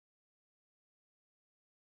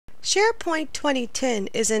SharePoint 2010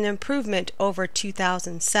 is an improvement over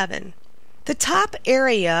 2007. The top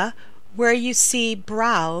area where you see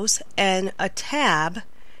Browse and a tab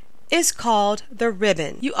is called the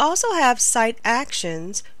ribbon. You also have Site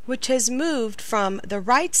Actions, which has moved from the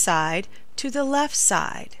right side to the left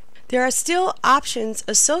side. There are still options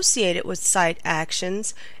associated with Site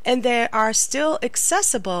Actions, and they are still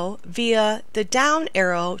accessible via the down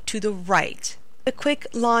arrow to the right. The quick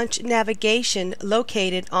launch navigation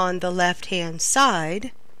located on the left-hand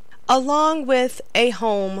side, along with a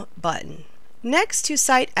home button. Next to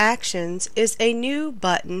Site Actions is a new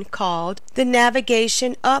button called the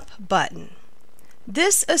Navigation Up button.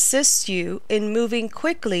 This assists you in moving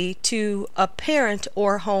quickly to a parent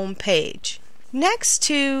or home page. Next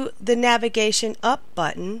to the Navigation Up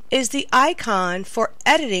button is the icon for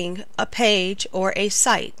editing a page or a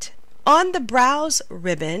site. On the Browse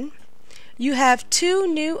ribbon, you have two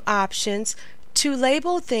new options to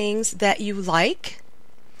label things that you like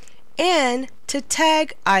and to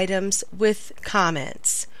tag items with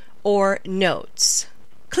comments or notes.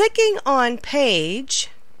 Clicking on Page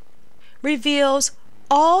reveals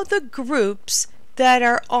all the groups that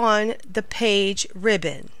are on the Page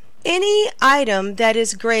ribbon. Any item that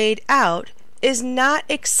is grayed out is not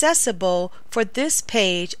accessible for this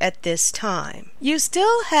page at this time. You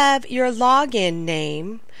still have your login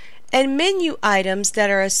name and menu items that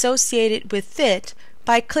are associated with it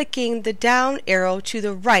by clicking the down arrow to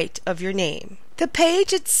the right of your name. The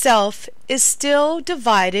page itself is still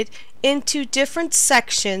divided into different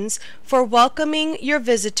sections for welcoming your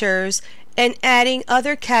visitors and adding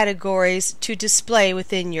other categories to display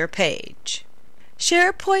within your page.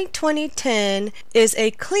 SharePoint 2010 is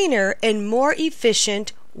a cleaner and more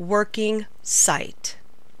efficient working site.